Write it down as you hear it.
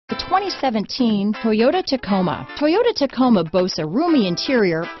2017 Toyota Tacoma. Toyota Tacoma boasts a roomy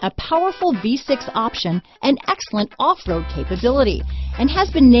interior, a powerful V6 option, and excellent off-road capability, and has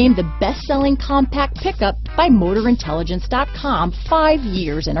been named the best-selling compact pickup by MotorIntelligence.com 5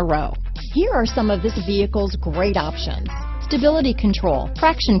 years in a row. Here are some of this vehicle's great options: stability control,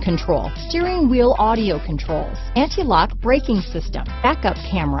 traction control, steering wheel audio controls, anti-lock braking system, backup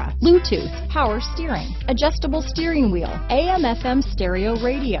camera, Bluetooth, power steering, adjustable steering wheel, AM/FM stereo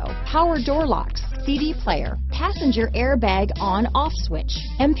radio, power door locks, CD player, passenger airbag on/off switch,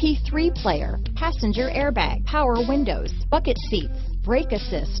 MP3 player, passenger airbag, power windows, bucket seats, brake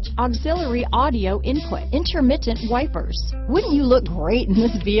assist, auxiliary audio input, intermittent wipers. Wouldn't you look great in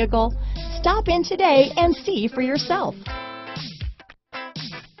this vehicle? Stop in today and see for yourself.